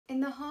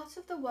In the heart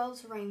of the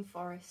world's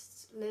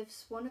rainforests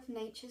lives one of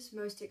nature's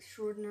most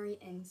extraordinary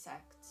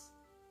insects,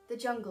 the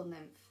jungle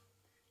nymph.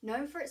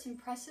 Known for its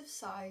impressive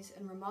size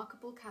and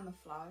remarkable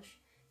camouflage,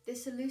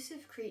 this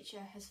elusive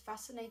creature has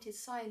fascinated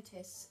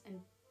scientists and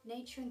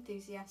nature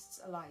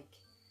enthusiasts alike.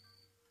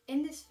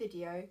 In this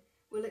video,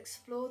 we'll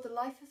explore the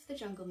life of the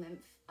jungle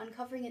nymph,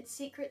 uncovering its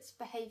secrets,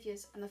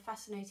 behaviours and the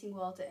fascinating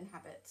world it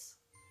inhabits.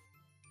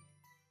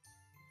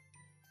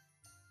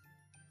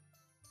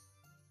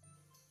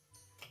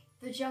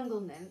 The jungle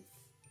nymph,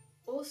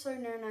 also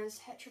known as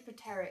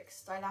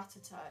Heteropteryx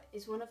dilatata,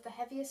 is one of the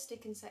heaviest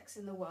stick insects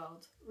in the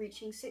world,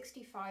 reaching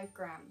 65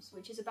 grams,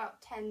 which is about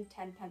 10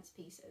 10-pence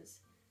pieces.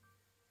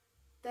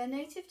 They're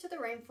native to the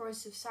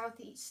rainforests of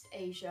Southeast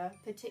Asia,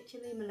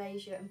 particularly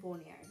Malaysia and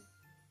Borneo.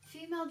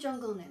 Female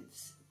jungle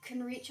nymphs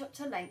can reach up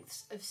to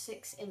lengths of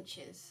 6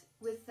 inches.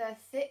 With their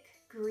thick,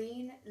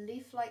 green,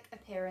 leaf-like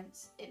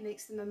appearance, it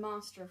makes them a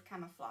master of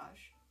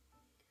camouflage.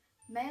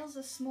 Males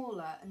are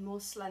smaller and more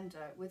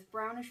slender, with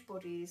brownish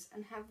bodies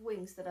and have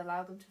wings that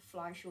allow them to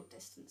fly short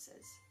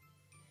distances.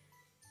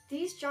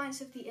 These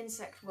giants of the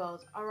insect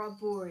world are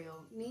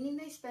arboreal, meaning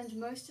they spend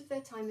most of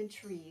their time in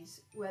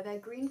trees, where their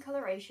green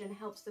coloration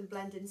helps them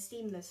blend in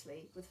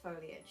seamlessly with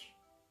foliage.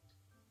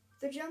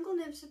 The jungle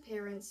nymph's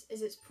appearance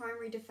is its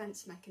primary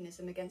defense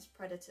mechanism against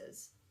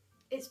predators.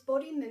 Its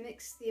body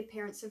mimics the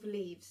appearance of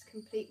leaves,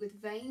 complete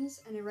with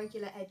veins and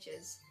irregular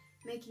edges,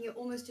 making it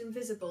almost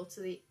invisible to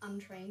the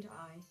untrained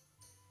eye.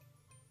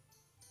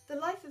 The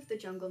life of the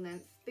jungle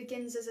nymph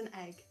begins as an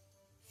egg.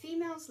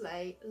 Females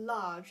lay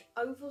large,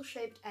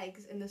 oval-shaped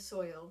eggs in the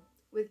soil,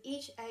 with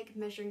each egg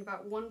measuring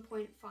about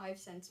 1.5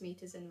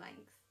 centimetres in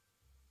length.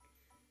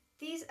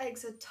 These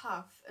eggs are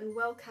tough and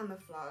well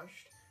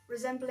camouflaged,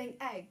 resembling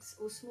eggs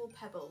or small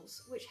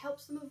pebbles, which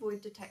helps them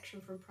avoid detection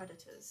from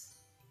predators.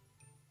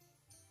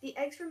 The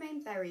eggs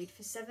remain buried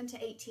for 7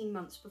 to 18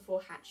 months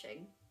before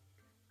hatching.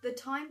 The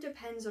time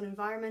depends on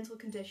environmental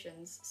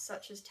conditions,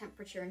 such as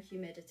temperature and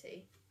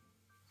humidity.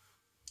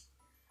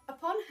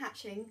 Upon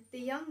hatching, the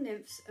young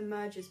nymphs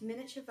emerge as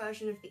miniature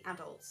versions of the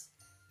adults,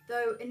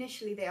 though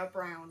initially they are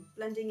brown,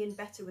 blending in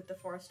better with the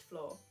forest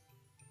floor.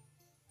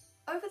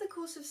 Over the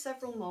course of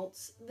several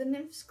molts, the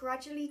nymphs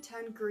gradually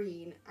turn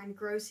green and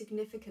grow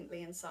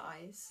significantly in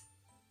size.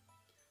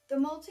 The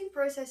molting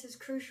process is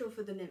crucial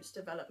for the nymph's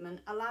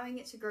development, allowing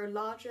it to grow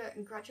larger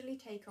and gradually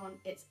take on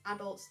its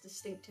adult's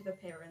distinctive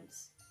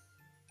appearance.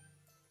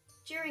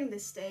 During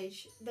this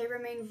stage, they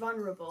remain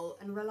vulnerable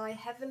and rely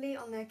heavily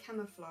on their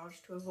camouflage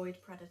to avoid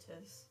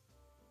predators.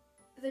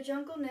 The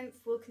jungle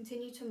nymph will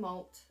continue to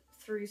molt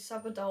through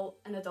subadult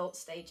and adult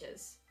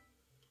stages,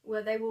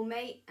 where they will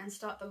mate and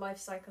start the life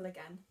cycle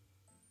again.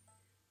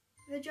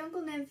 The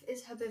jungle nymph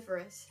is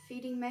herbivorous,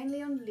 feeding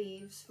mainly on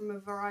leaves from a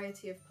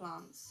variety of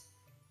plants.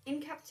 In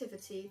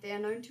captivity, they are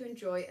known to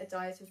enjoy a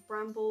diet of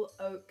bramble,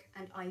 oak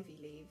and ivy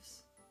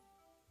leaves.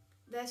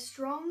 Their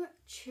strong,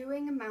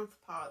 chewing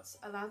mouthparts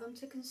allow them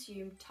to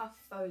consume tough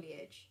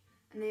foliage,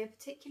 and they are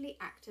particularly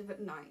active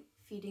at night,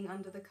 feeding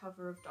under the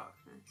cover of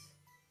darkness.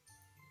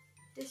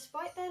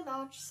 Despite their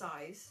large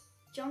size,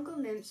 jungle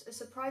nymphs are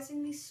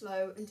surprisingly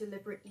slow and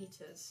deliberate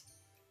eaters.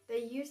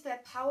 They use their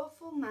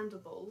powerful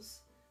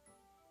mandibles,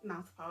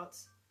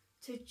 mouthparts,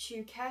 to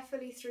chew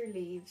carefully through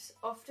leaves,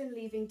 often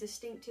leaving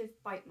distinctive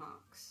bite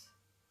marks.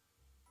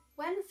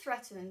 When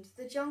threatened,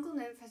 the jungle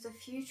nymph has a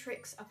few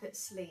tricks up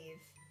its sleeve.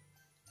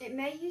 It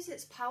may use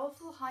its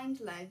powerful hind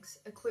legs,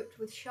 equipped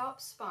with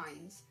sharp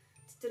spines,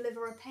 to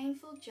deliver a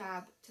painful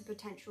jab to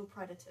potential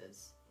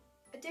predators.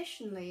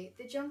 Additionally,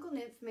 the jungle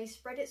nymph may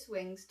spread its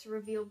wings to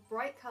reveal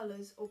bright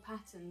colours or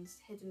patterns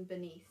hidden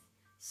beneath,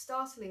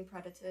 startling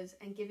predators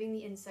and giving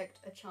the insect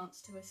a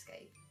chance to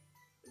escape.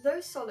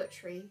 Though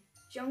solitary,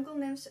 jungle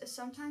nymphs are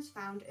sometimes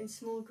found in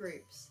small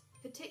groups,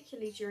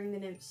 particularly during the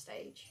nymph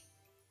stage.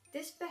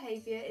 This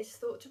behaviour is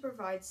thought to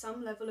provide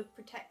some level of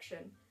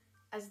protection,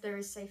 as there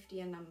is safety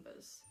in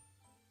numbers.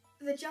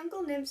 The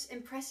jungle nymph's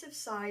impressive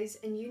size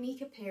and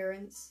unique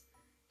appearance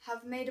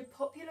have made a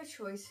popular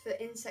choice for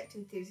insect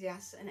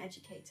enthusiasts and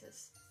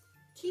educators.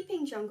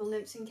 Keeping jungle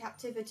nymphs in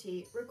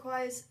captivity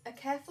requires a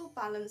careful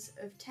balance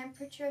of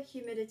temperature,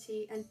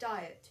 humidity and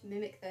diet to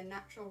mimic their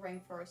natural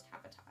rainforest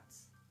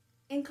habitats.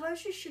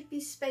 Enclosures should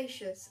be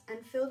spacious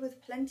and filled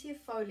with plenty of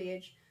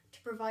foliage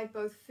to provide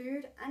both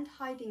food and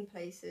hiding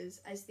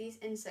places, as these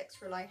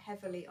insects rely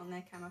heavily on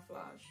their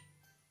camouflage.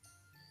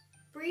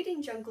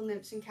 Breeding jungle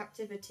nymphs in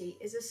captivity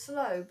is a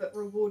slow but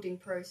rewarding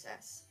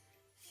process.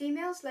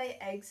 Females lay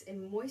eggs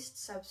in moist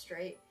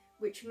substrate,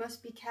 which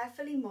must be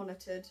carefully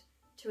monitored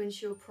to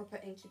ensure proper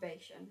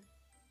incubation.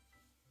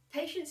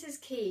 Patience is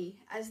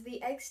key, as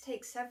the eggs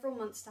take several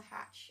months to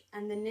hatch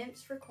and the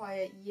nymphs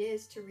require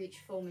years to reach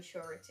full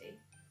maturity.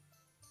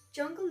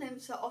 Jungle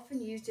nymphs are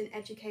often used in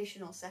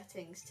educational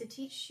settings to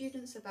teach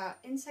students about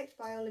insect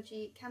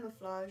biology,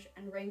 camouflage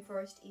and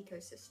rainforest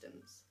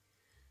ecosystems.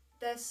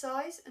 Their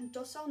size and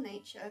docile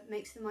nature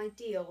makes them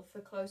ideal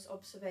for close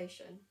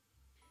observation.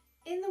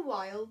 In the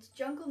wild,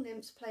 jungle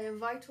nymphs play a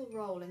vital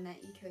role in their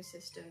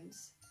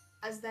ecosystems,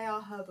 as they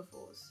are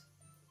herbivores.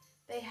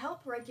 They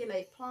help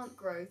regulate plant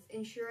growth,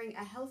 ensuring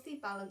a healthy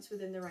balance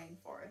within the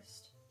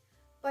rainforest.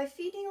 By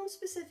feeding on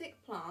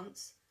specific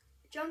plants,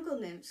 jungle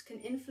nymphs can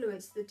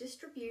influence the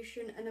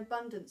distribution and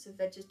abundance of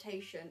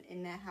vegetation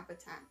in their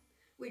habitat,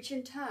 which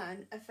in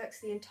turn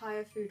affects the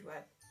entire food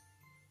web.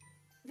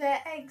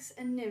 Their eggs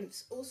and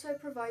nymphs also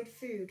provide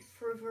food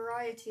for a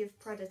variety of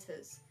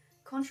predators,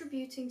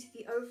 contributing to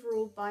the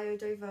overall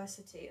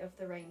biodiversity of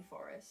the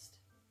rainforest.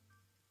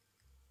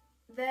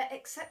 Their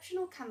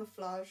exceptional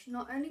camouflage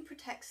not only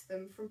protects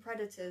them from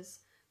predators,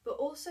 but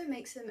also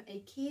makes them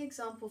a key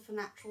example for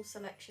natural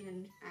selection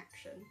in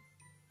action.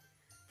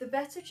 The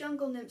better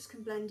jungle nymphs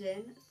can blend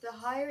in, the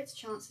higher its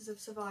chances of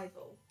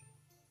survival.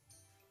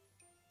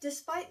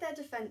 Despite their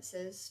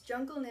defences,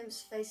 jungle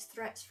nymphs face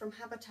threats from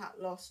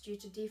habitat loss due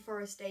to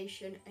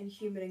deforestation and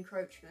human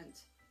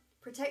encroachment.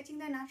 Protecting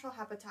their natural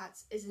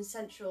habitats is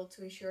essential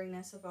to ensuring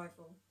their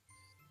survival.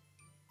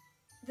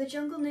 The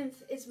jungle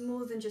nymph is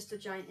more than just a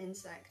giant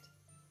insect.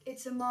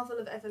 It's a marvel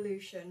of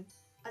evolution,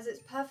 as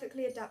it's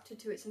perfectly adapted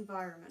to its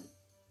environment.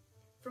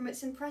 From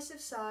its impressive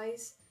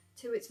size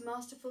to its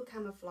masterful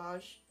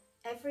camouflage,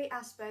 every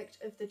aspect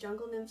of the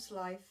jungle nymph's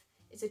life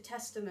is a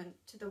testament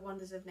to the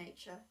wonders of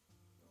nature.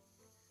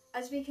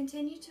 As we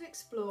continue to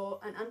explore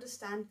and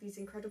understand these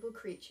incredible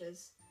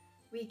creatures,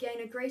 we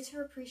gain a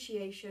greater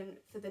appreciation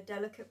for the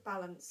delicate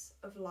balance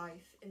of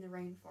life in the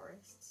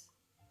rainforests.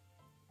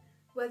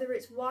 Whether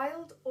it's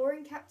wild or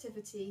in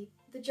captivity,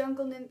 the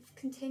jungle nymph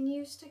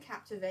continues to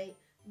captivate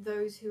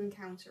those who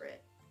encounter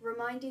it,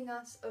 reminding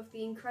us of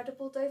the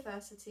incredible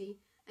diversity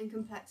and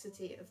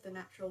complexity of the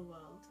natural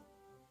world.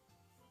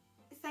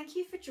 Thank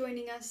you for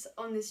joining us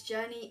on this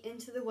journey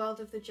into the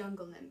world of the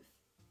jungle nymph.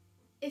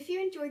 If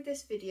you enjoyed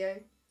this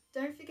video,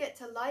 don't forget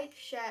to like,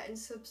 share and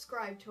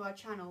subscribe to our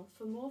channel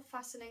for more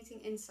fascinating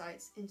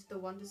insights into the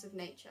wonders of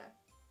nature.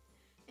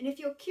 And if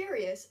you're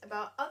curious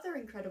about other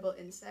incredible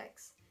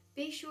insects,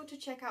 be sure to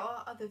check out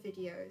our other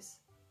videos.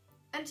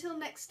 Until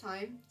next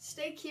time,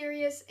 stay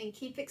curious and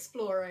keep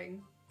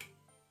exploring!